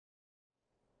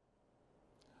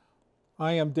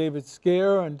I am David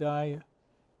Scaer, and I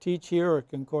teach here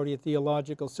at Concordia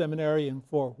Theological Seminary in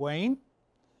Fort Wayne.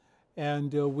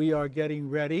 And we are getting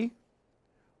ready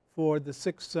for the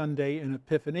sixth Sunday in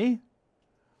Epiphany,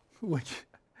 which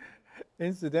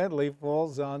incidentally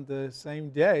falls on the same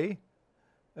day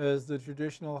as the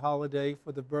traditional holiday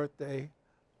for the birthday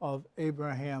of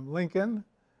Abraham Lincoln.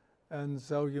 And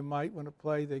so you might want to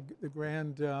play the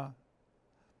grand,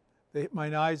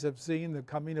 mine eyes have seen the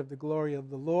coming of the glory of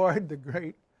the Lord, the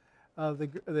great,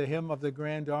 the hymn of the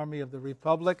Grand Army of the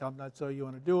Republic. I'm not sure you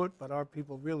want to do it, but our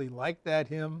people really like that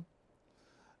hymn.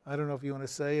 I don't know if you want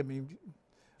to say, I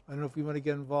don't know if you want to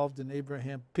get involved in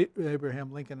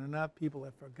Abraham Lincoln or not. People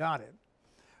have forgot it.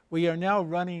 We are now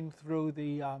running through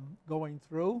going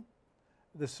through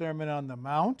the Sermon on the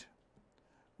Mount,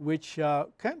 which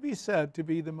can be said to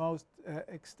be the most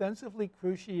extensively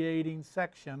cruciating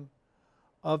section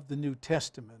of the New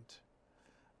Testament.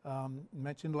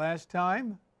 Mentioned last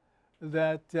time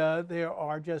that there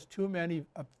are just too many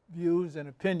views and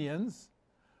opinions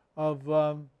of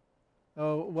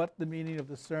what the meaning of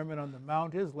the Sermon on the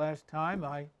Mount is. Last time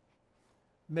I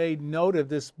made note of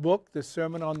this book, The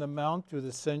Sermon on the Mount Through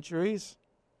the Centuries,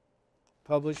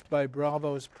 published by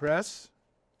Bravos Press.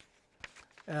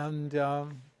 And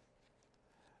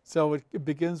so it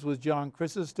begins with John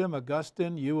Chrysostom,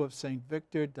 Augustine, Hugh of St.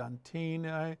 Victor,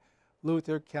 Dantine,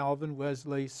 Luther, Calvin,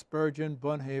 Wesley, Spurgeon,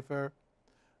 Bonhoeffer,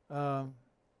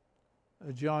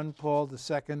 John Paul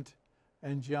II,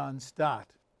 and John Stott.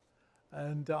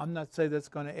 And I'm not saying that's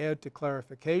going to add to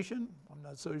clarification. I'm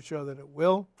not so sure that it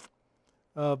will.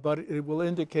 But it will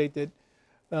indicate that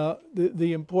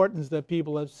the importance that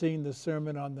people have seen the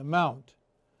Sermon on the Mount.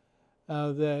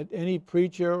 That any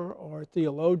preacher or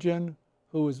theologian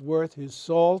who is worth his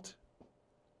salt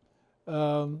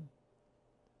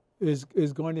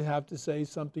is going to have to say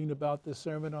something about the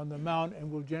Sermon on the Mount,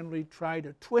 and will generally try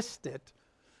to twist it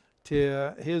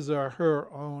to his or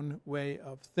her own way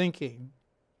of thinking.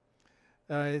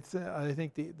 I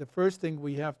think the first thing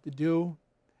we have to do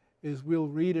is we'll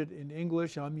read it in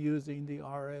English. I'm using the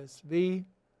RSV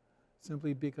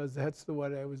simply because that's the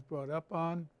one I was brought up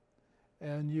on.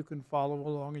 And you can follow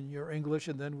along in your English,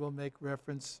 and then we'll make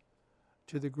reference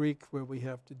to the Greek where we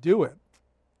have to do it.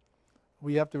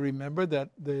 We have to remember that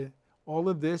all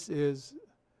of this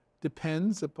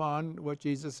depends upon what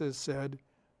Jesus has said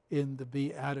in the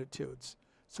Beatitudes.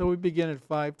 So we begin at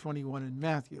 5:21 in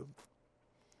Matthew.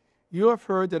 You have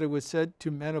heard that it was said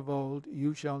to men of old,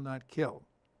 you shall not kill,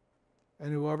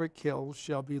 and whoever kills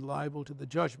shall be liable to the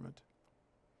judgment.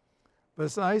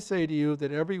 But I say to you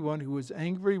that everyone who is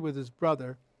angry with his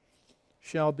brother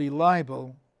shall be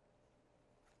liable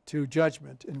to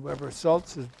judgment, and whoever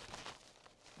assaults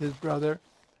his brother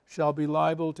shall be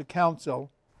liable to counsel,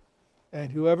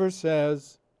 and whoever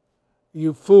says,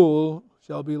 you fool,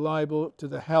 shall be liable to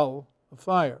the hell of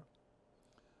fire.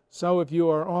 So if you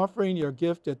are offering your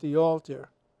gift at the altar,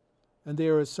 and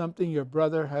there is something your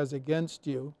brother has against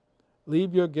you,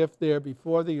 leave your gift there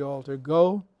before the altar.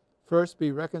 Go, first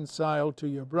be reconciled to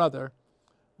your brother,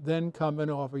 then come and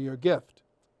offer your gift.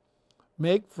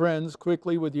 Make friends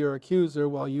quickly with your accuser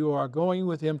while you are going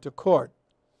with him to court,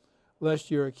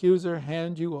 lest your accuser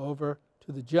hand you over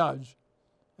to the judge,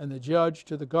 and the judge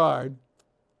to the guard,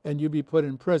 and you be put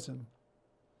in prison.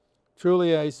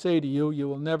 Truly I say to you, you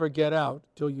will never get out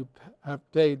till you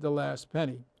have paid the last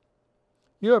penny.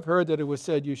 You have heard that it was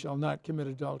said, you shall not commit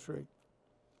adultery.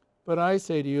 But I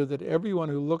say to you that everyone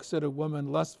who looks at a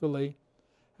woman lustfully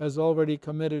has already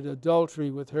committed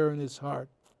adultery with her in his heart.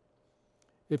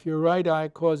 If your right eye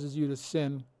causes you to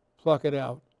sin, pluck it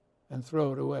out and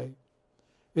throw it away.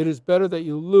 It is better that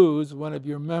you lose one of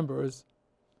your members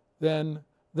than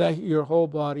that your whole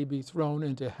body be thrown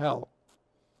into hell.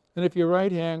 And if your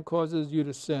right hand causes you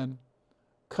to sin,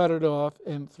 cut it off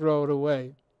and throw it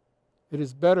away. It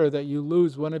is better that you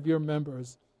lose one of your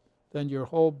members than your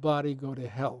whole body go to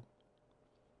hell.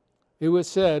 It was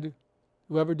said,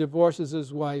 whoever divorces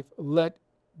his wife, let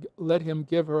him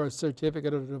give her a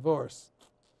certificate of divorce.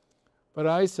 But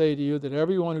I say to you that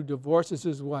everyone who divorces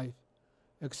his wife,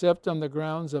 except on the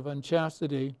grounds of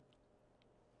unchastity,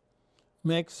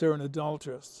 makes her an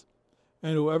adulteress.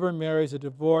 And whoever marries a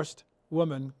divorced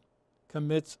woman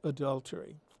commits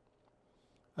adultery.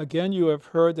 Again, you have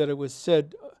heard that it was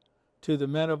said to the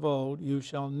men of old, you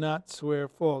shall not swear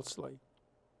falsely,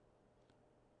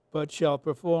 but shall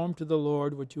perform to the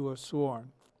Lord what you have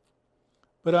sworn.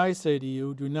 But I say to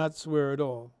you, do not swear at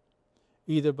all,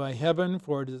 either by heaven,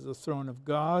 for it is the throne of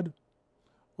God,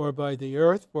 or by the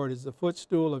earth, for it is the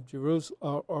footstool of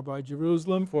Jerusalem, or by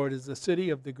Jerusalem, for it is the city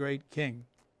of the great king.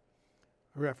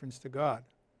 A reference to God.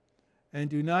 And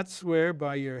do not swear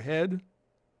by your head,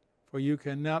 for you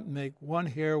cannot make one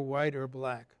hair white or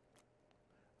black.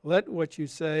 Let what you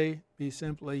say be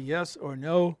simply yes or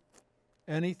no.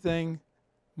 Anything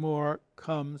more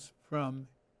comes from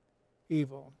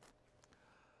evil.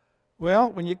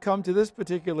 Well, when you come to this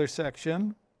particular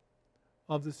section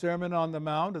of the Sermon on the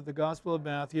Mount of the Gospel of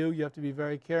Matthew, you have to be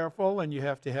very careful and you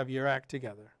have to have your act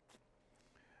together.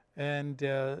 And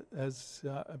as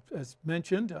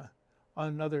mentioned on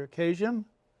another occasion,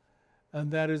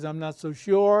 and that is, I'm not so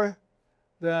sure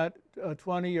that a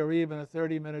 20 or even a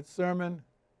 30-minute sermon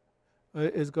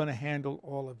is going to handle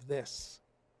all of this.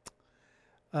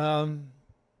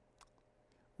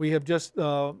 We have just,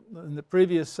 in the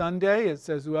previous Sunday, it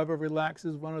says, whoever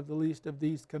relaxes one of the least of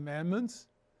these commandments,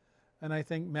 and I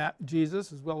think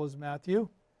Jesus, as well as Matthew,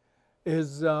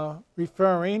 is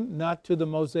referring not to the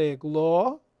Mosaic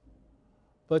law,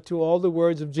 but to all the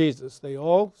words of Jesus. They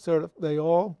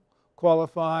all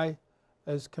qualify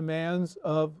as commands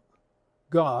of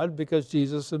God because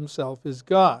Jesus himself is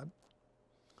God.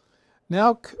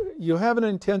 Now you have an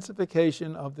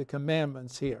intensification of the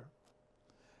commandments here.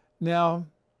 Now,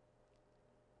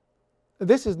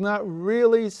 this is not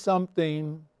really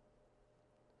something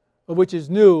which is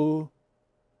new,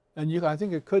 and I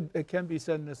think it can be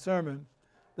said in a sermon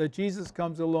that Jesus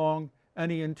comes along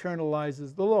and he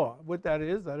internalizes the law. What that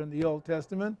is, that in the Old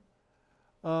Testament,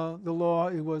 the law,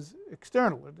 it was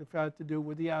external. It had to do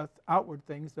with the outward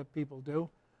things that people do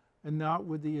and not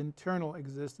with the internal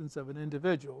existence of an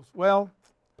individual. Well,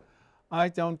 I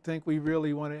don't think we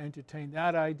really want to entertain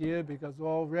that idea because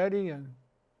already in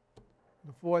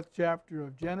the 4th chapter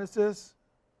of Genesis,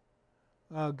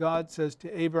 God says to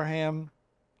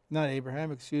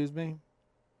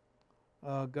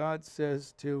God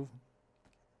says to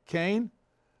Cain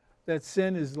that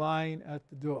sin is lying at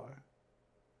the door.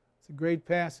 It's a great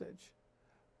passage.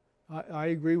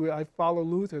 I follow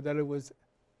Luther that it was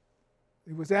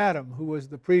Adam who was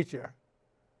the preacher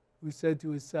who said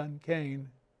to his son Cain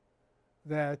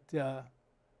that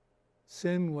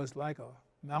sin was like a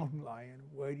mountain lion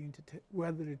waiting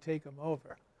whether to take him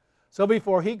over. So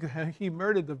before he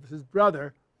murdered his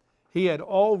brother, he had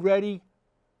already,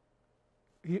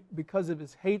 because of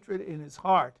his hatred in his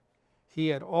heart, he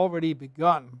had already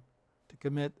begun to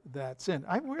commit that sin.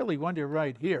 I really wonder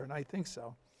right here, and I think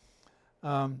so.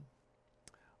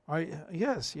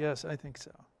 Yes, I think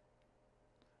so.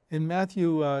 In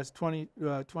Matthew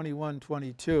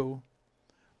 21:22,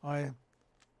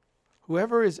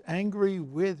 whoever is angry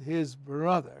with his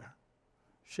brother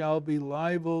shall be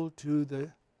liable to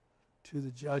the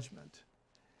judgment.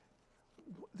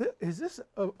 Is this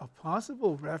a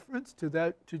possible reference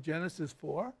to Genesis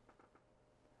 4?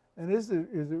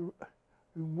 And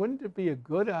wouldn't it be a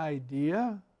good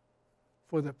idea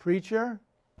for the preacher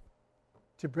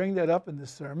to bring that up in the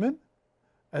sermon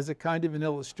as a kind of an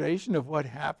illustration of what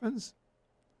happens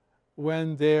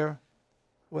when there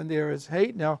is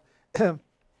hate? Now,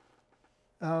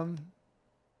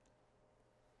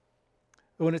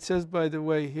 when it says, by the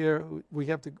way, here,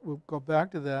 we'll go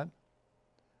back to that.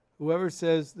 Whoever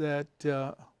says that,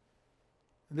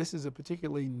 this is a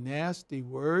particularly nasty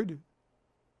word,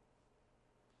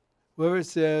 whoever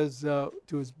says to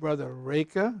his brother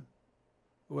Reka,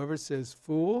 whoever says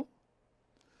fool,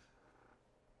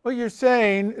 well, you're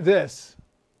saying this: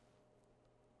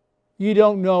 you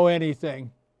don't know anything.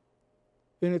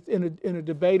 In a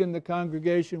debate in the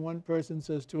congregation, one person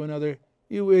says to another,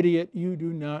 you idiot, you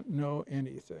do not know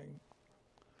anything.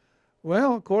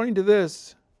 Well, according to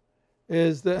this,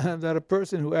 is that a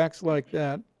person who acts like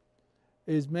that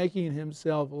is making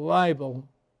himself liable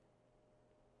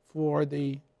for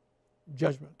the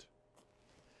judgment.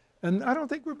 And I don't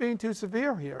think we're being too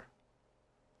severe here,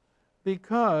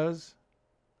 because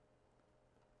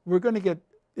we're going to get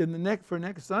for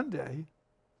next Sunday,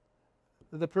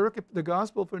 the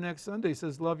gospel for next Sunday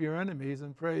says, love your enemies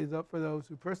and pray for those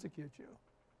who persecute you.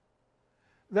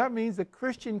 That means a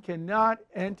Christian cannot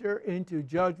enter into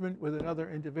judgment with another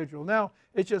individual. Now,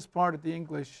 it's just part of the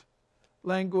English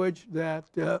language that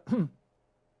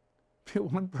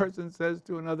one person says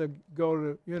to another,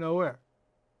 go to, where?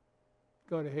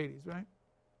 Go to Hades, right?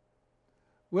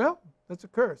 Well, that's a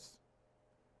curse.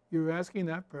 You're asking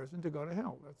that person to go to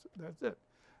hell. That's it.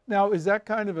 Now, is that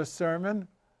kind of a sermon?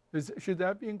 Should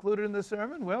that be included in the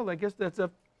sermon? Well, I guess that's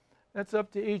up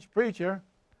to each preacher.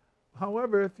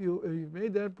 However, if you've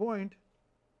made that point,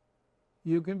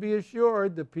 you can be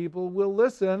assured the people will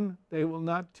listen. They will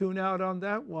not tune out on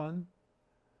that one.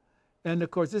 And of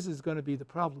course, this is going to be the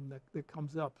problem that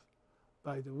comes up,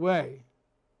 by the way,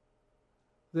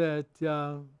 that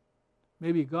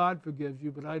maybe God forgives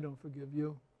you, but I don't forgive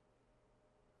you.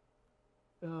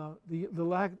 the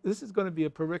lack. This is going to be a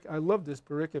pericope. I love this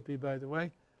pericope, by the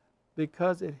way,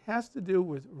 because it has to do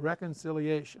with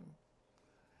reconciliation.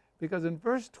 Because in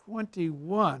verse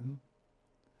 21,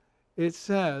 it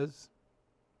says,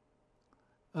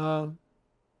 verse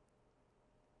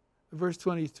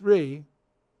 23,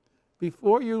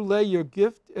 before you lay your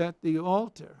gift at the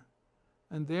altar,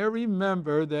 and there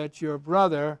remember that your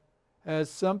brother has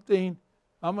something.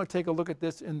 I'm going to take a look at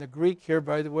this in the Greek here,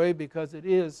 by the way, because it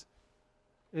is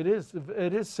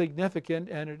significant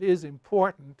and it is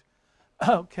important.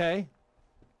 Okay.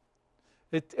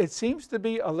 It seems to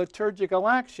be a liturgical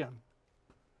action.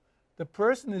 The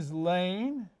person is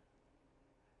laying,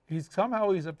 he's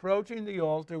approaching the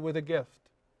altar with a gift,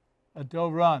 a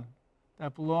doron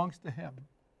that belongs to him.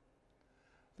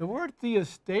 The word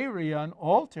theosterion,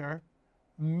 altar,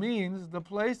 means the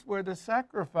place where the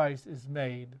sacrifice is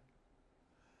made.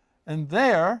 And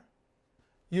there,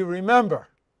 you remember.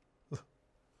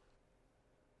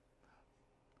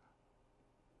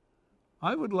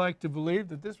 I would like to believe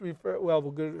that this we'll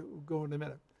go in a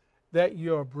minute, that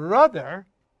your brother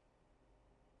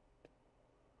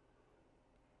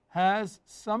has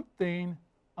something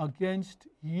against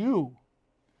you.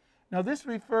 Now this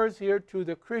refers here to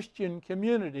the Christian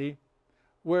community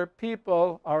where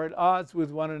people are at odds with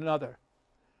one another.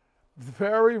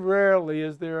 Very rarely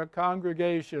is there a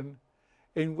congregation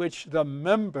in which the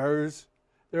members,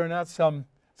 there are not some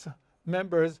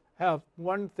members have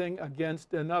one thing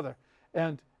against another.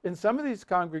 And in some of these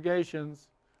congregations,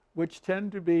 which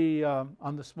tend to be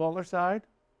on the smaller side,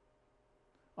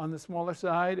 and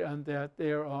that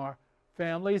there are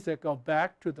families that go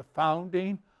back to the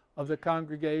founding of the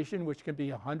congregation, which can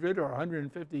be 100 or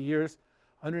 150 years,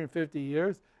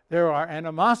 there are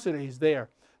animosities there.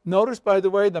 Notice, by the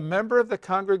way, the member of the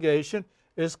congregation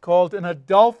is called an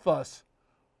adelphos,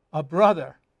 a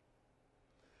brother.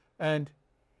 And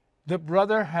the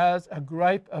brother has a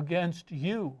gripe against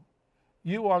you.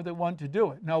 You are the one to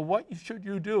do it. Now, what should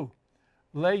you do?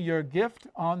 Lay your gift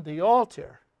on the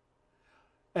altar.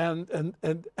 And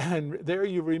there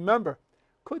you remember.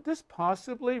 Could this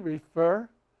possibly refer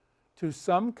to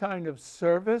some kind of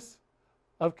service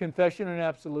of confession and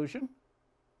absolution?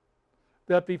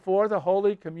 That before the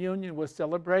Holy Communion was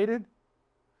celebrated,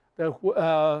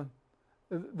 that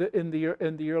in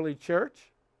the early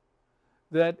church,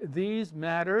 that these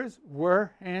matters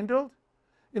were handled?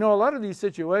 You know, a lot of these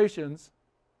situations,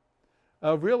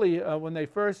 really, when they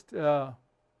first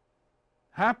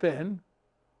happen,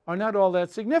 are not all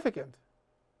that significant.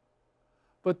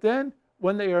 But then,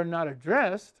 when they are not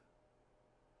addressed,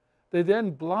 they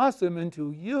then blossom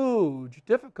into huge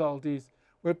difficulties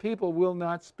where people will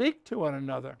not speak to one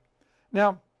another.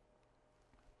 Now,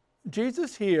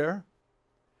 Jesus here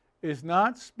is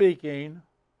not speaking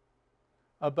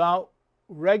about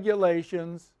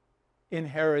regulations in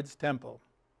Herod's temple.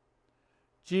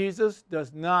 Jesus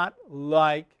does not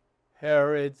like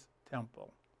Herod's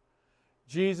temple.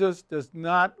 Jesus does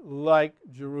not like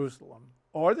Jerusalem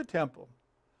or the temple,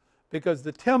 because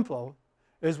the temple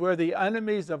is where the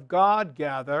enemies of God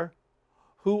gather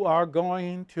who are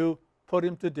going to put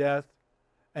him to death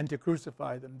and to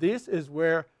crucify them. This is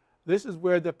where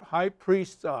the high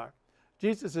priests are.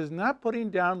 Jesus is not putting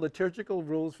down liturgical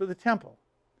rules for the temple.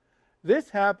 This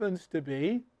happens to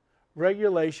be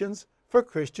regulations for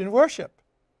Christian worship.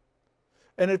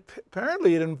 And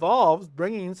apparently it involves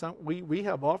bringing some, we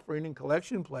have offering and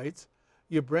collection plates.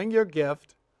 You bring your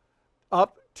gift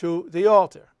up to the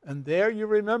altar. And there you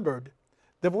remembered.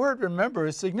 The word remember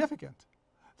is significant.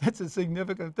 That's a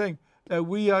significant thing, that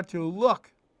we are to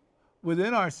look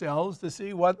within ourselves to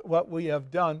see what we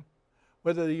have done.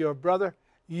 Whether your brother,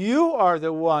 you are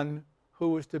the one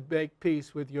who is to make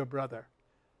peace with your brother.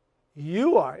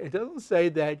 You are. It doesn't say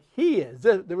that he is.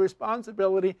 The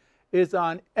responsibility is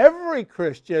on every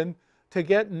Christian to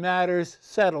get matters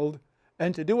settled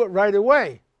and to do it right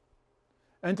away.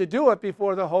 And to do it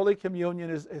before the Holy Communion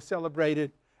is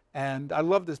celebrated. And I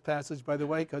love this passage, by the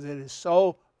way, because it is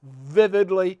so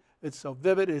vividly, it's so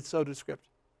vivid, it's so descriptive.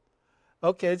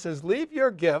 Okay, it says, leave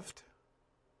your gift.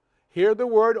 Here the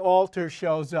word altar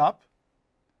shows up.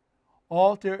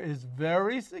 Altar is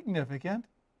very significant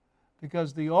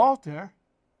because the altar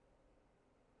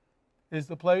is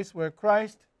the place where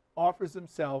Christ offers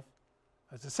himself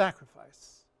as a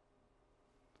sacrifice.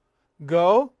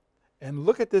 Go and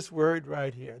look at this word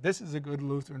right here. This is a good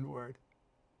Lutheran word.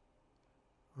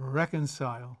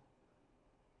 Reconcile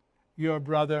your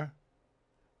brother.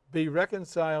 Be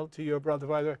reconciled to your brother.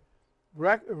 By the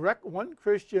way, one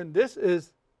Christian, this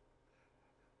is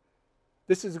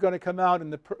going to come out in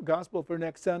the gospel for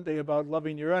next Sunday about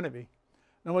loving your enemy.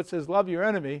 Now it says love your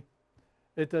enemy.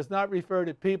 It does not refer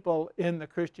to people in the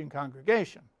Christian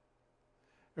congregation.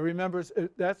 It remembers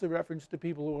that's a reference to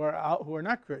people who are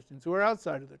not Christians, who are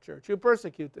outside of the church, who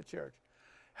persecute the church.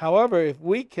 However, if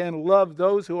we can love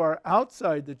those who are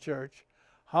outside the church,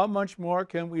 how much more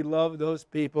can we love those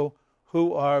people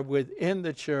who are within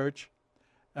the church?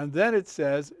 And then it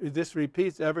says, this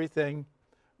repeats everything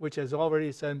which has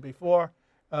already said before,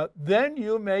 then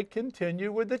you may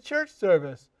continue with the church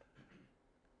service.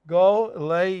 Go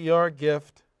lay your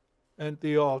gift at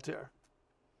the altar.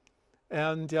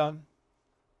 And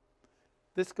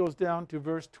this goes down to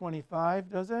verse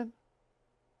 25, does it?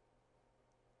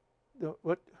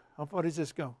 How far does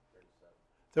this go?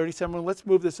 37. Well, let's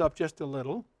move this up just a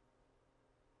little.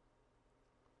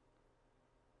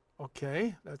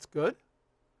 Okay, that's good.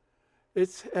 It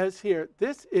says here,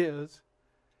 the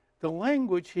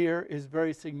language here is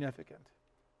very significant.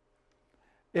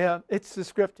 It's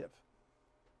descriptive.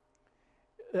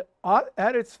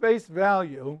 At its face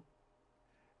value,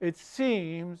 it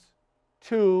seems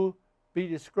to be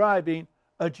describing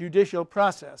a judicial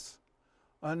process.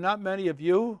 Not many of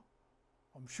you,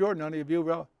 I'm sure none of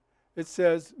you, it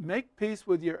says, make peace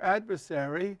with your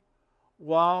adversary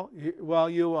while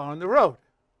you are on the road.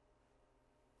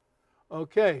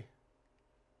 Okay,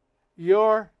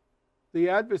 you're the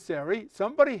adversary.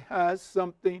 Somebody has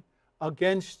something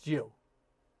against you.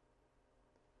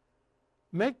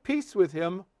 Make peace with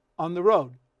him on the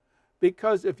road.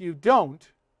 Because if you don't,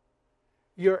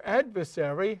 your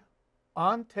adversary,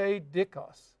 ante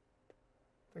dikos,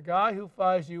 the guy who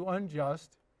finds you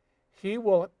unjust, he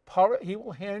will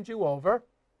hand you over.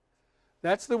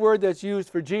 That's the word that's used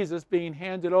for Jesus being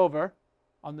handed over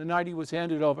on the night he was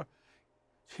handed over.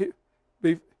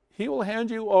 He will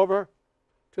hand you over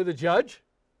to the judge,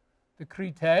 the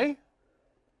krite,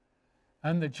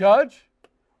 and the judge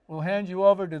will hand you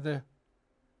over to the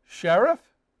sheriff,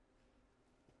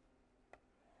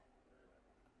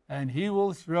 and he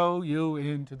will throw you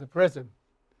into the prison.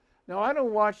 Now, I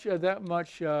don't watch that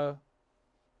much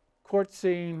court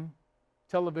scene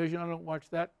television. I don't watch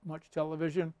that much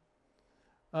television.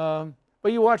 But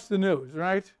you watch the news,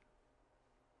 right?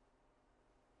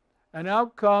 And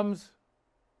out comes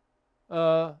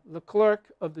the clerk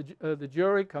of the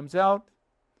jury comes out.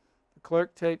 The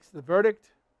clerk takes the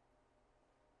verdict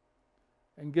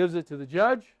and gives it to the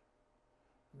judge.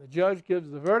 The judge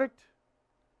gives the verdict,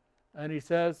 and he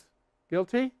says,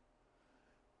 guilty.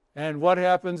 And what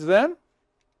happens then?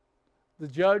 The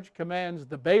judge commands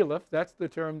the bailiff, that's the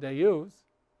term they use,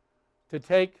 to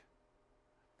take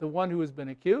the one who has been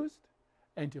accused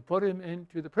and to put him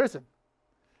into the prison.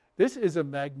 This is a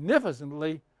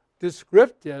magnificently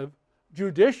descriptive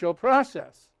judicial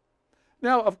process.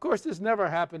 Now, of course, this never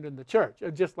happened in the church,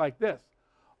 just like this.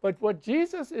 But what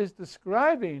Jesus is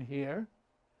describing here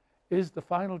is the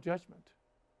final judgment.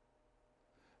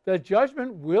 The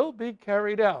judgment will be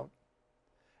carried out.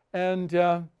 And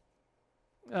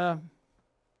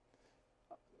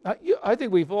I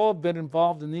think we've all been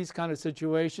involved in these kind of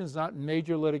situations, not in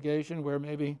major litigation where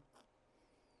maybe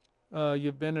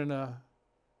you've been in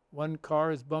one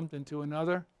car has bumped into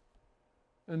another,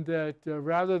 and that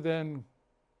rather than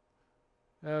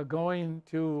going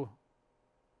to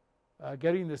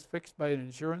getting this fixed by an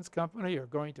insurance company or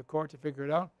going to court to figure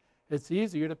it out, it's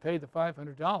easier to pay the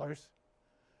 $500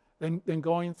 than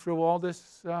going through all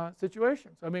this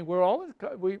situations. I mean,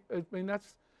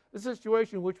 that's the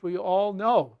situation which we all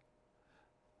know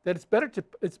that it's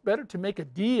better to make a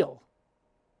deal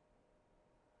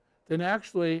than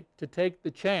actually to take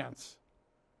the chance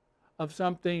of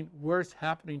something worse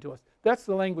happening to us. That's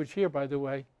the language here, by the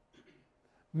way.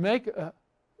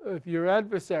 If your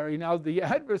adversary, now the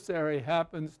adversary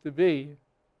happens to be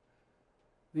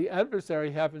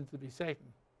Satan,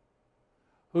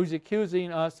 who's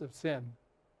accusing us of sin.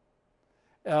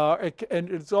 And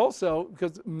it's also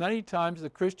because many times the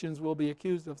Christians will be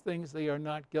accused of things they are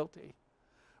not guilty.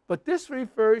 But this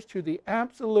refers to the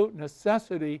absolute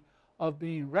necessity of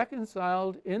being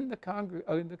reconciled in the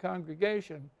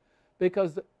congregation,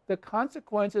 because the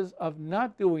consequences of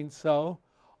not doing so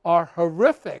are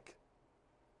horrific.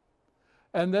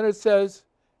 And then it says,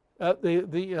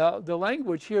 the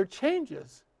language here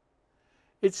changes.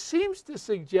 It seems to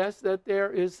suggest that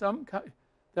there is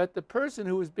that the person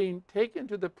who is being taken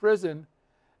to the prison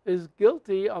is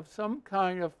guilty of some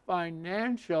kind of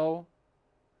financial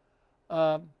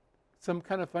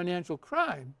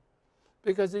crime,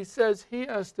 because he says he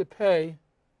has to pay.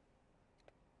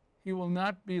 He will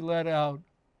not be let out.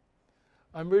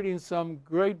 I'm reading some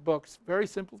great books, very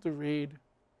simple to read,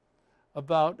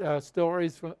 about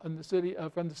stories from the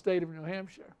state of New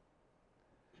Hampshire.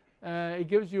 It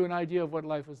gives you an idea of what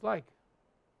life was like.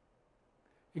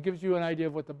 It gives you an idea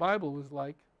of what the Bible was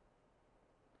like.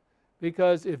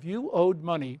 Because if you owed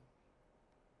money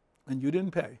and you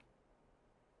didn't pay,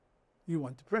 you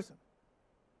went to prison.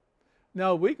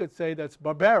 Now, we could say that's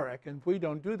barbaric, and we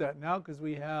don't do that now because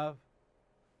we have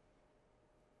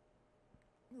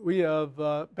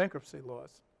bankruptcy laws.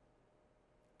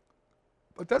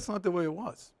 But that's not the way it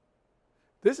was.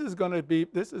 This is going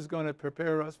to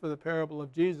prepare us for the parable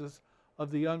of Jesus of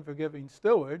the unforgiving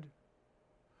steward,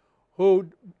 who,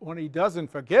 when he doesn't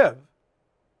forgive,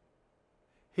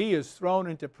 he is thrown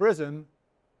into prison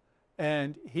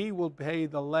and he will pay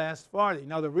the last farthing.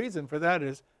 Now, the reason for that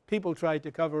is people tried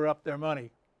to cover up their money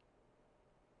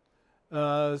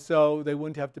so they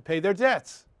wouldn't have to pay their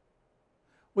debts.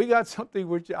 We got something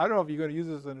which, I don't know if you're going to use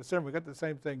this in a sermon, we got the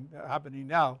same thing happening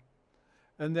now,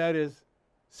 and that is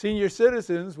senior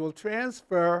citizens will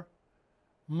transfer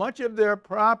much of their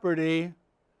property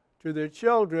to their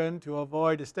children to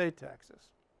avoid estate taxes.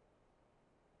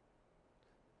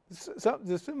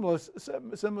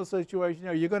 The similar situation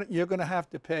here, you're going to have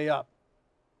to pay up.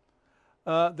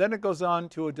 Then it goes on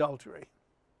to adultery.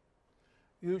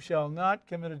 You shall not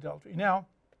commit adultery. Now,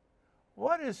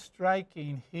 what is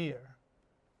striking here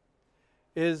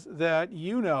is that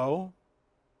you know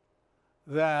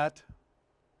that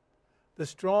the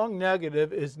strong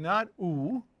negative is not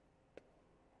oo,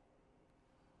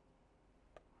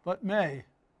 but may.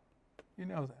 You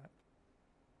know that.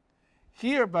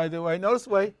 Here, by the way, notice the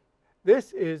way,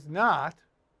 this is not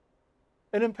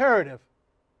an imperative.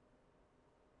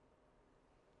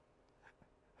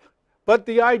 But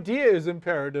the idea is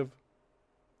imperative.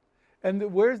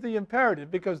 And where's the imperative?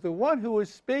 Because the one who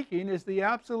is speaking is the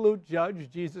absolute judge,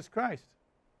 Jesus Christ.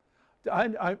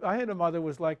 I had a mother who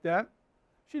was like that.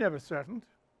 She never threatened.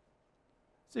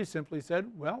 She simply said,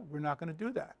 well, we're not going to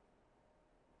do that.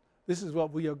 This is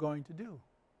what we are going to do.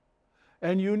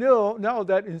 And you know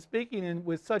that in speaking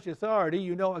with such authority,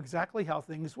 you know exactly how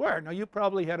things were. Now, you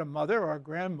probably had a mother or a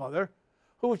grandmother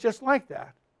who was just like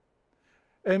that.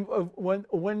 And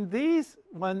when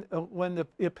the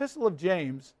Epistle of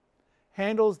James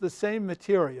handles the same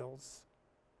materials,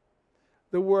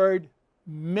 the word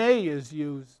may is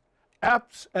used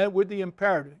with the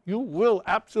imperative. You will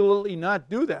absolutely not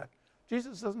do that.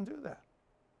 Jesus doesn't do that.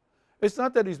 It's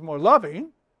not that he's more loving.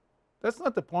 That's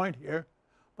not the point here.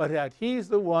 But that he's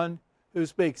the one who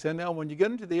speaks. And now when you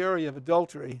get into the area of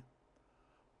adultery,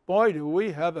 boy, do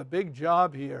we have a big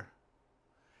job here.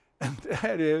 And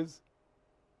that is,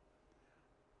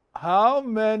 how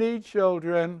many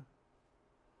children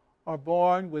are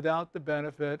born without the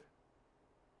benefit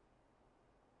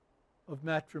of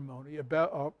matrimony,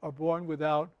 are born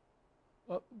without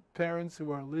parents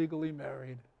who are legally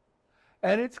married?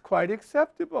 And it's quite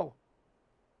acceptable.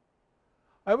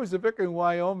 I was a vicar in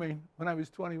Wyoming when I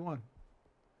was 21.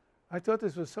 I thought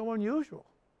this was so unusual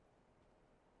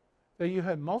that you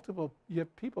have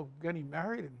people getting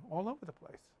married and all over the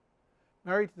place,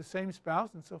 married to the same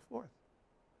spouse and so forth.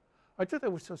 I thought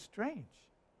that was so strange.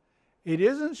 It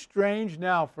isn't strange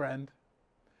now, friend,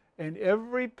 and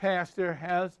every pastor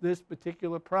has this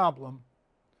particular problem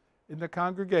in the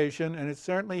congregation, and it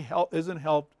certainly isn't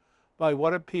helped by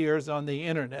what appears on the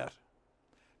internet.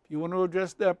 If you want to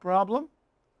address that problem,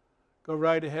 go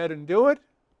right ahead and do it.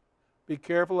 Be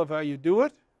careful of how you do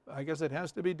it. I guess it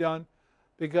has to be done,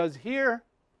 because here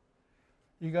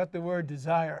you got the word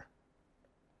desire.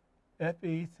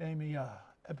 Epithemia,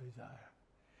 desire.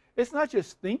 It's not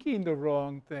just thinking the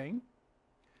wrong thing.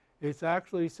 It's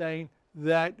actually saying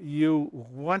that you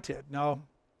want it. Now,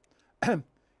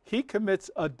 he commits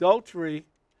adultery.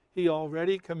 He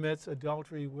already commits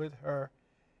adultery with her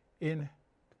in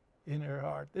her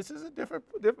heart. This is a different.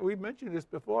 We mentioned this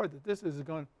before, that this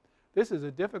is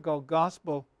a difficult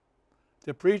gospel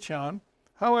to preach on.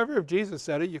 However, if Jesus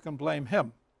said it, you can blame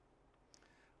him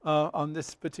on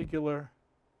this particular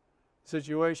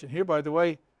situation. Here, by the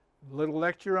way, a little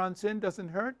lecture on sin doesn't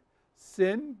hurt.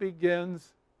 Sin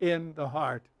begins in the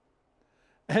heart.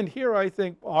 And here I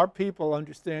think our people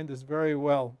understand this very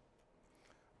well,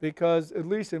 because at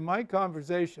least in my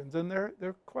conversations, and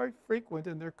they're quite frequent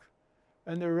and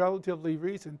they're relatively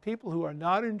recent, people who are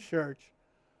not in church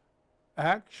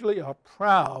actually are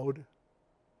proud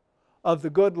of the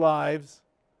good lives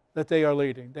that they are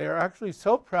leading. They are actually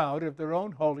so proud of their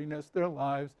own holiness, their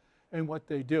lives, and what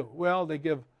they do. Well, they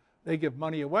give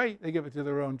money away, they give it to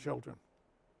their own children.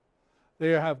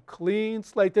 They have clean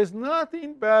slate. There's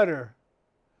nothing better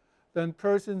than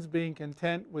persons being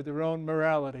content with their own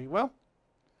morality. Well,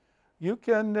 you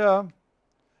can,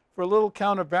 for a little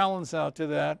counterbalance out to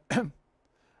that,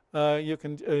 you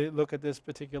can look at this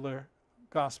particular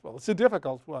gospel. It's a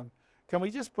difficult one. Can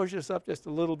we just push this up just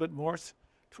a little bit more?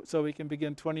 so we can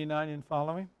begin 29 and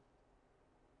following?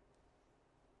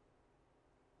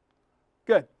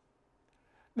 Good.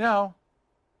 Now,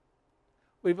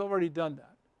 we've already done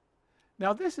that.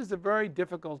 Now, this is a very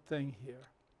difficult thing here.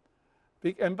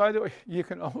 And by the way, you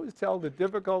can always tell the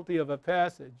difficulty of a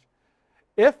passage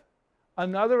if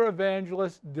another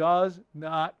evangelist does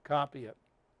not copy it.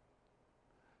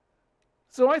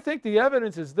 So I think the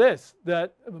evidence is this,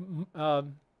 that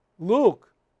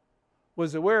Luke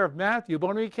was aware of Matthew, but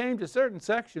when he came to certain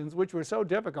sections which were so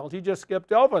difficult, he just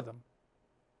skipped over them.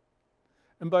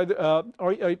 And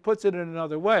or he puts it in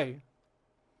another way.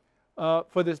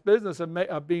 For this business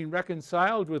of being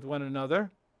reconciled with one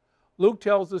another, Luke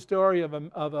tells the story of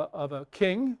a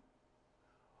king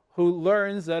who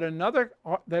learns that another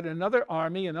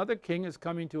army, another king is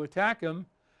coming to attack him,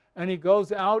 and he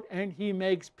goes out and he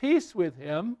makes peace with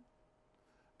him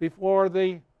before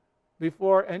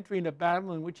entering a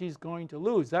battle in which he's going to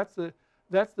lose. That's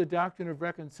the doctrine of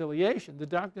reconciliation. The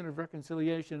doctrine of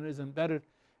reconciliation is embedded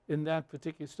in that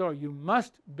particular story. You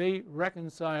must be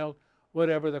reconciled,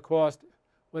 whatever the cost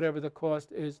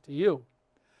is to you.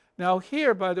 Now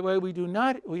here, by the way,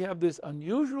 we have this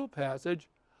unusual passage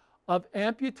of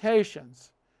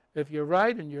amputations. If your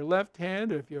right and your left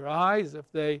hand, if your eyes, if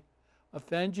they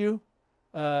offend you,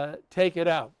 take it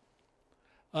out.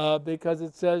 Because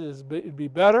it says it'd be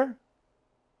better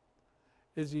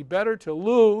to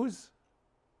lose,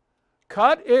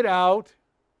 cut it out,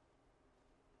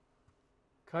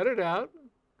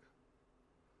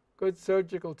 good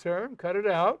surgical term, cut it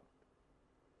out,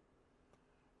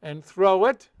 and throw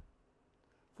it,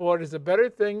 for it is a better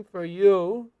thing for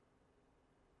you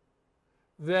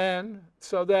than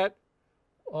so that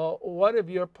one of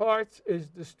your parts is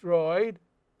destroyed,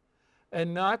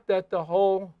 and not that the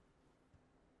whole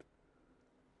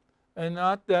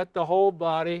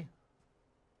body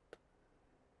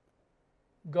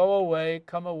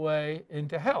come away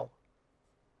into hell.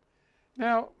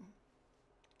 Now,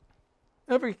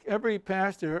 every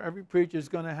pastor, every preacher is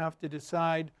going to have to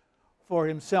decide for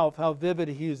himself how vivid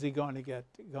he is going to get.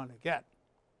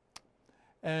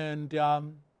 And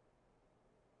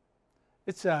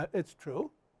it's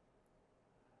true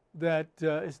that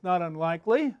it's not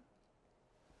unlikely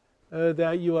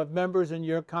that you have members in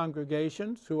your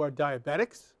congregations who are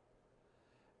diabetics,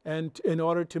 and in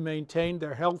order to maintain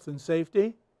their health and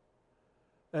safety,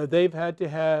 they've had to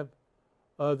have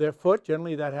their foot,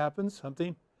 generally that happens,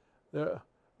 something,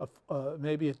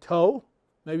 maybe a toe,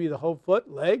 maybe the whole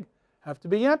foot, leg, have to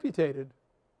be amputated.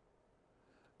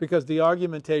 Because the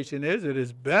argumentation is it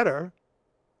is better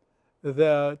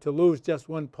to lose just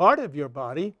one part of your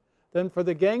body than for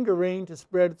the gangrene to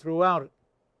spread throughout it.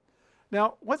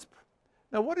 Now,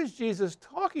 what is Jesus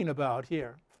talking about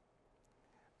here?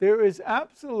 There is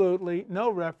absolutely no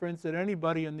reference that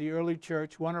anybody in the early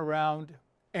church went around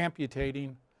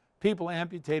amputating. People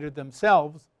amputated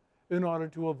themselves in order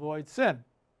to avoid sin.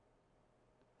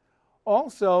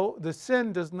 Also, the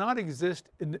sin does not exist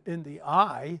in the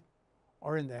eye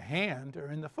or in the hand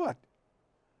or in the foot.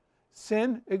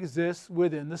 Sin exists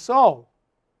within the soul.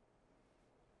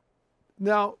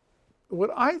 Now,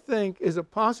 what I think is a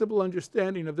possible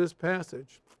understanding of this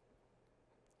passage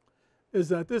is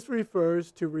that this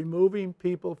refers to removing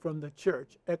people from the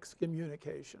church,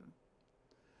 excommunication.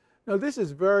 Now, this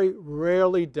is very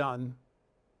rarely done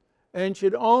and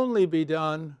should only be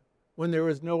done when there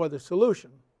is no other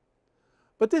solution.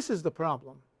 But this is the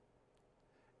problem.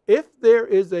 If there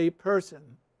is a person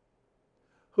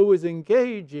who is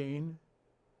engaging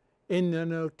in a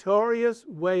notorious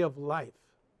way of life,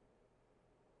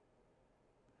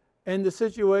 and the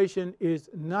situation is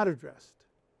not addressed,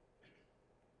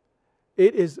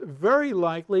 it is very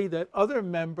likely that other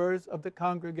members of the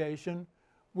congregation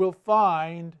will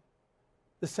find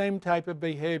the same type of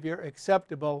behavior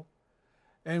acceptable,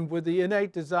 and with the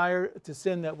innate desire to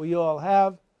sin that we all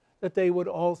have, that they would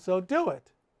also do it.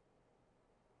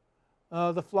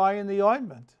 The fly in the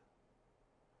ointment.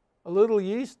 A little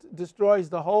yeast destroys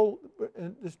the whole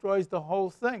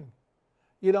thing.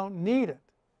 You don't need it.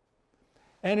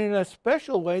 And in a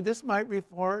special way, this might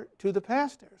refer to the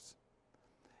pastors.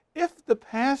 If the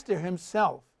pastor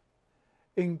himself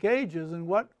engages in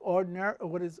what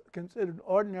is considered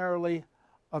ordinarily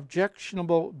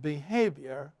objectionable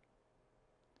behavior,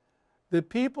 the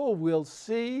people will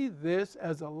see this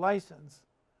as a license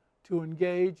to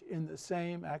engage in the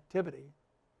same activity.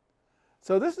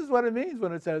 So this is what it means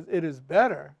when it says it is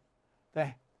better,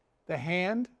 the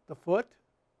hand, the foot,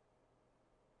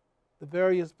 the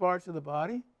various parts of the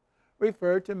body,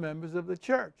 refer to members of the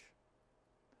church.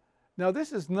 Now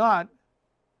this is not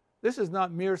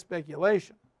mere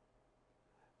speculation.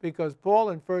 because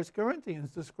Paul in 1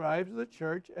 Corinthians describes the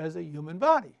church as a human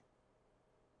body,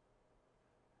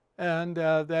 and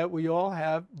that we all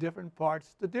have different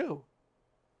parts to do.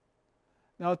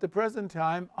 Now, at the present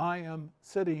time, I am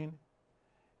sitting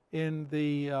in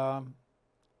the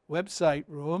website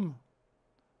room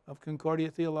of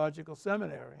Concordia Theological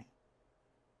Seminary,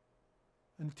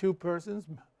 and two persons,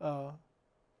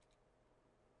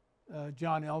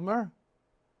 John Elmer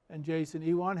and Jason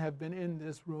Ewan, have been in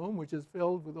this room, which is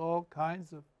filled with all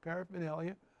kinds of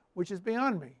paraphernalia, which is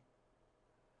beyond me.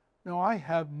 Now, I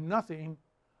have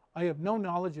no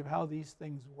knowledge of how these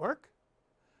things work,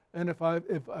 and if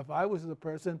I was the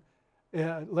person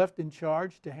left in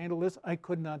charge to handle this, I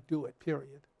could not do it,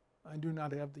 period. I do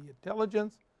not have the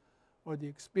intelligence or the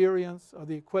experience or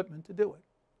the equipment to do it.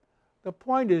 The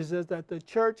point is that the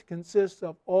church consists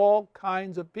of all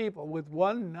kinds of people, with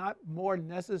one not more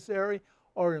necessary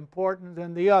or important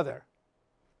than the other.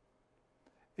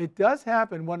 It does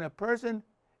happen when a person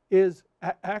is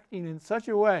acting in such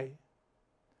a way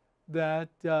that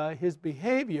his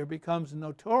behavior becomes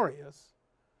notorious,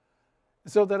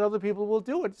 so that other people will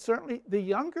do it. Certainly the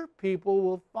younger people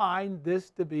will find this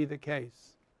to be the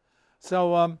case.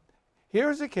 So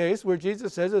here's a case where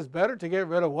Jesus says it's better to get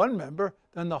rid of one member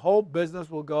than the whole business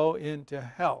will go into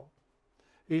hell.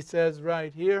 He says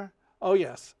right here, oh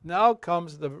yes, now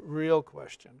comes the real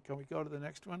question. Can we go to the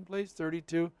next one, please?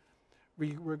 32.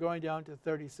 We're going down to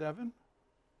 37.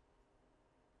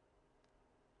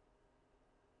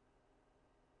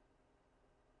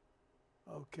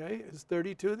 Okay, is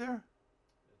 32 there?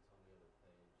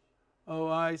 Oh,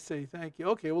 I see. Thank you.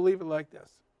 Okay, we'll leave it like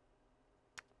this.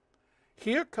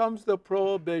 Here comes the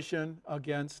prohibition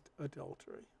against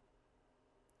adultery.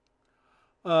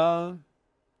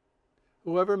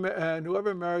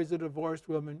 Whoever marries a divorced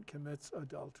woman commits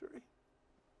adultery.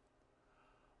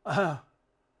 I'd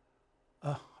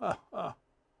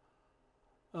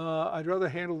rather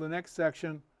handle the next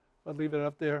section, but leave it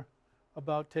up there,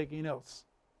 about taking oaths.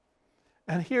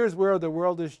 And here's where the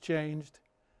world has changed,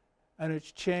 and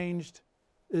it's changed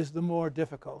is the more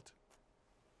difficult.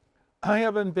 I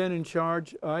haven't been in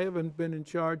charge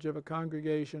of a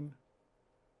congregation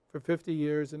for 50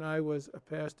 years, and I was a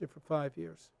pastor for 5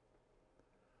 years.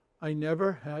 I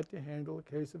never had to handle a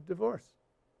case of divorce.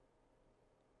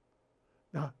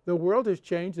 Now, the world has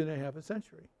changed in a half a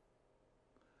century.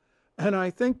 And I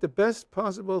think the best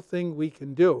possible thing we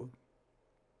can do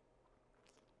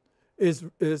is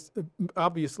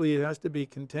obviously it has to be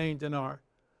contained in our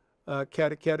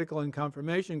catechetical and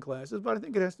confirmation classes, but I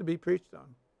think it has to be preached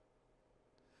on.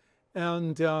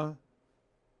 And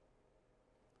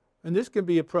this can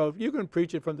be approached. You can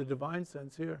preach it from the divine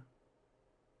sense here.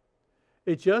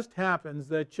 It just happens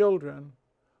that children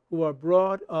who are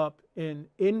brought up in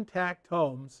intact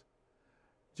homes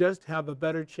just have a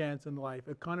better chance in life.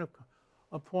 It kind of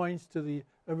points to the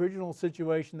original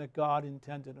situation that God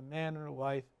intended, a man and a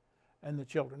wife and the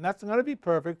children. That's not going to be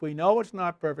perfect. We know it's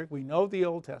not perfect. We know the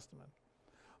Old Testament.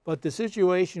 But the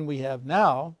situation we have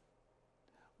now,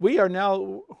 we don't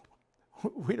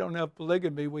have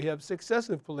polygamy, we have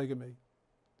successive polygamy.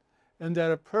 And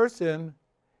that a person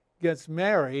gets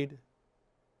married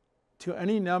to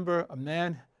any number, a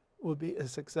man will be a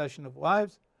succession of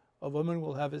wives, a woman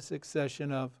will have a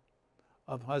succession of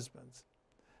husbands.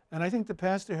 And I think the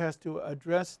pastor has to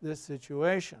address this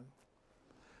situation.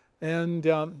 And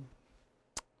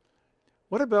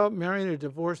what about marrying a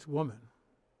divorced woman?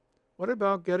 What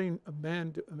about getting a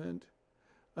man to amend?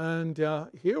 And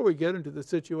here we get into the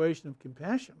situation of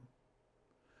compassion.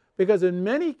 Because in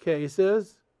many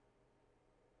cases,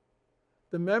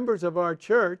 the members of our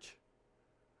church,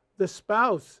 the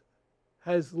spouse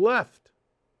has left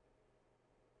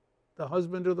the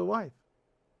husband or the wife.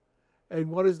 And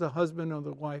what is the husband or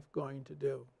the wife going to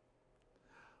do?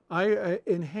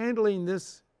 In handling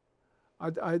this,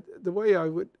 the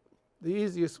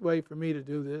easiest way for me to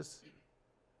do this,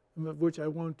 which I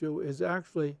won't do, is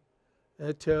actually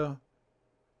to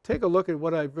take a look at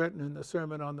what I've written in the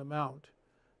Sermon on the Mount.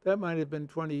 That might have been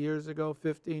 20 years ago,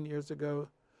 15 years ago.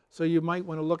 So you might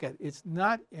want to look at it. It's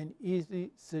not an easy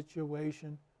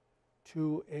situation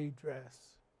to address.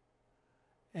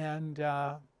 And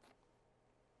I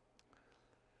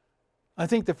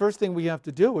think the first thing we have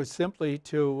to do is simply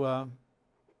to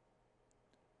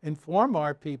inform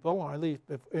our people, or at least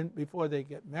before they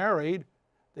get married,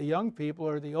 the young people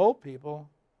or the old people,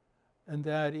 and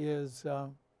that is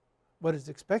what is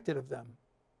expected of them.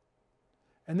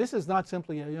 And this is not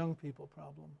simply a young people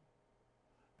problem,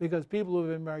 because people who have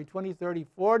been married 20, 30,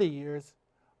 40 years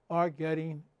are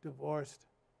getting divorced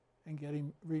and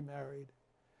getting remarried.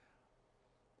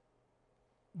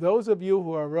 those of you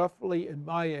who are roughly in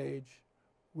my age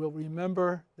will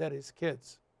remember that as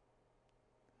kids,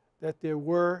 that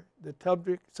the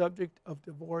subject of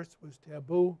divorce was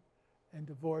taboo, and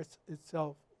divorce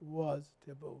itself was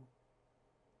taboo.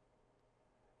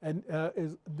 And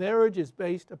marriage is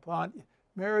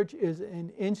marriage is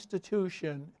an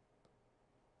institution.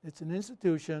 It's an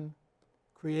institution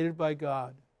created by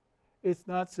God. It's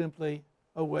not simply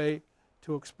a way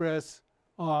to express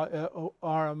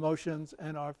our emotions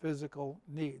and our physical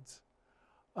needs.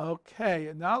 Okay,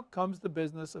 and now comes the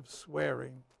business of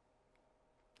swearing.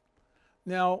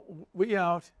 Now,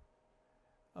 if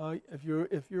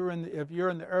you're in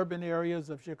the urban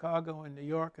areas of Chicago and New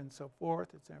York and so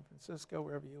forth, and San Francisco,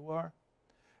 wherever you are,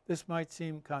 this might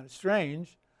seem kind of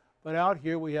strange, but out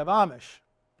here we have Amish.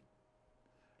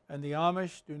 And the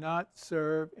Amish do not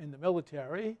serve in the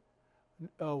military.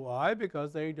 Why?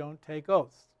 Because they don't take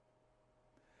oaths.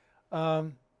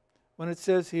 When it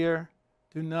says here,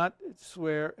 do not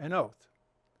swear an oath.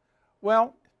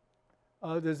 Well,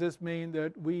 does this mean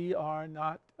that we are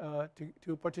not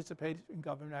to participate in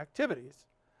government activities?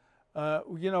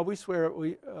 We swear,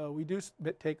 we do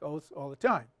take oaths all the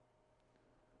time.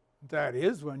 That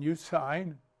is, when you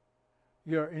sign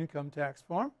your income tax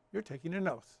form, you're taking an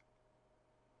oath.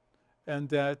 And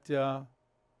that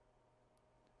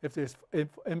if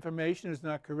information is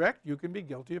not correct, you can be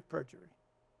guilty of perjury.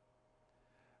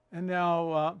 And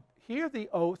now, here the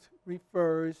oath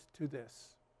refers to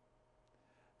this.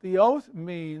 The oath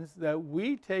means that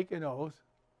we take an oath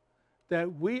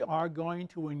that we are going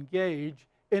to engage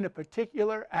in a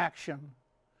particular action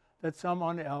that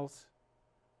someone else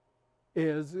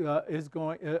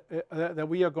that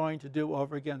we are going to do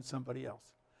over against somebody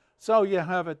else. So you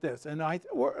have it this, and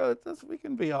we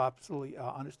can be absolutely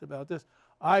honest about this.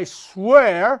 I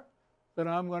swear that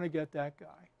I'm going to get that guy.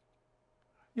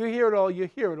 You hear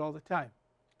it all the time.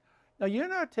 Now, you're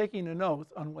not taking an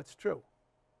oath on what's true.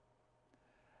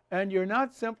 And you're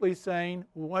not simply saying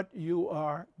what you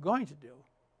are going to do.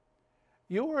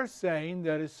 You are saying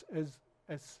that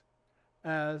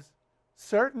as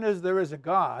certain as there is a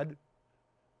God,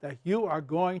 that you are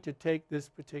going to take this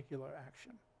particular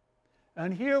action.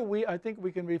 And here I think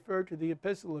we can refer to the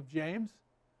Epistle of James,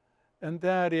 and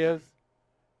that is,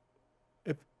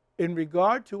 if in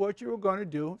regard to what you are going to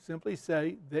do, simply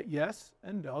say that yes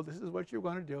and no, this is what you're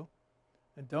going to do,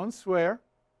 and don't swear.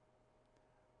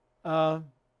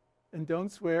 And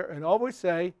don't swear, and always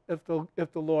say, if the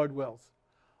Lord wills.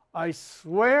 I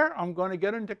swear I'm going to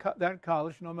get into that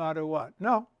college no matter what.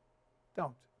 No,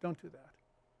 don't do that.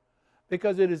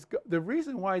 Because the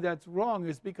reason why that's wrong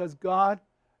is because God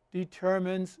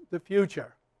determines the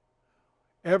future.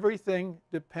 Everything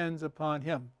depends upon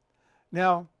Him.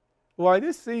 Now, why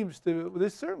this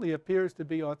certainly appears to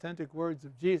be authentic words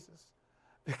of Jesus,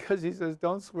 because He says,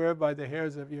 don't swear by the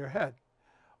hairs of your head,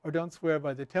 or don't swear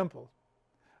by the temple.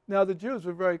 Now, the Jews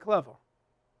were very clever,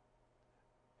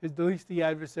 at least the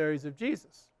adversaries of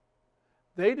Jesus.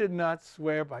 They did not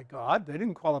swear by God. They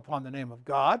didn't call upon the name of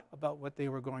God about what they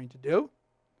were going to do.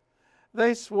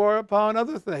 They swore upon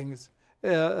other things.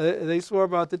 They swore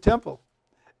about the temple.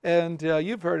 And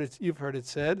you've heard it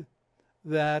said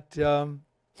that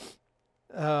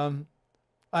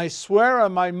I swear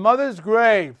on my mother's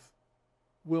grave,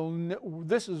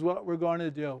 this is what we're going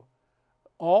to do.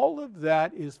 All of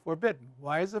that is forbidden.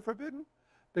 Why is it forbidden?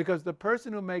 Because the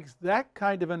person who makes that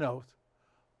kind of an oath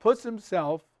puts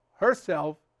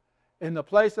herself in the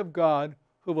place of God,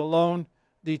 who alone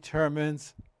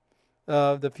determines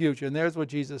the future. And there's what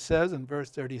Jesus says in verse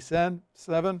 37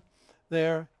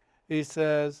 there. He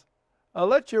says,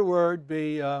 let your word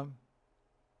be,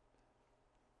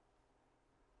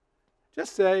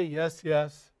 just say yes,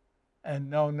 yes,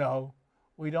 and no, no.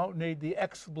 We don't need the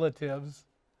expletives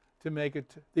to make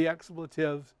it the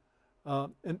expletives.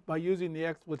 And by using the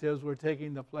expletives, we're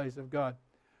taking the place of God.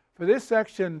 For this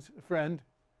section, friend,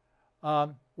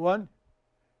 one,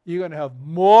 you're going to have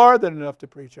more than enough to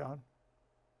preach on.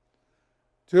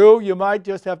 Two, you might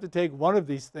just have to take one of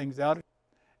these things out.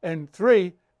 And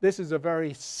three, this is a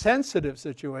very sensitive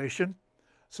situation.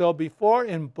 So before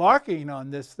embarking on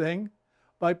this thing,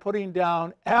 by putting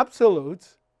down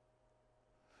absolutes,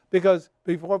 because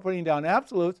before putting down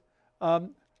absolutes,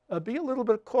 be a little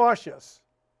bit cautious,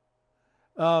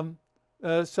 so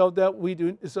that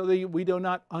we do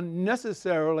not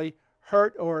unnecessarily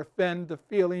hurt or offend the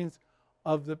feelings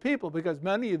of the people, because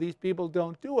many of these people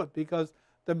don't do it, because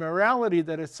the morality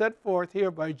that is set forth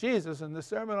here by Jesus in the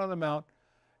Sermon on the Mount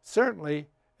certainly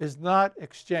is not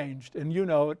exchanged. And you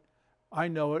know it, I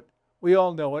know it, we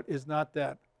all know it, is not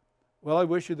that. Well, I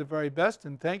wish you the very best,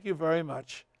 and thank you very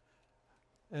much,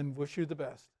 and wish you the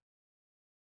best.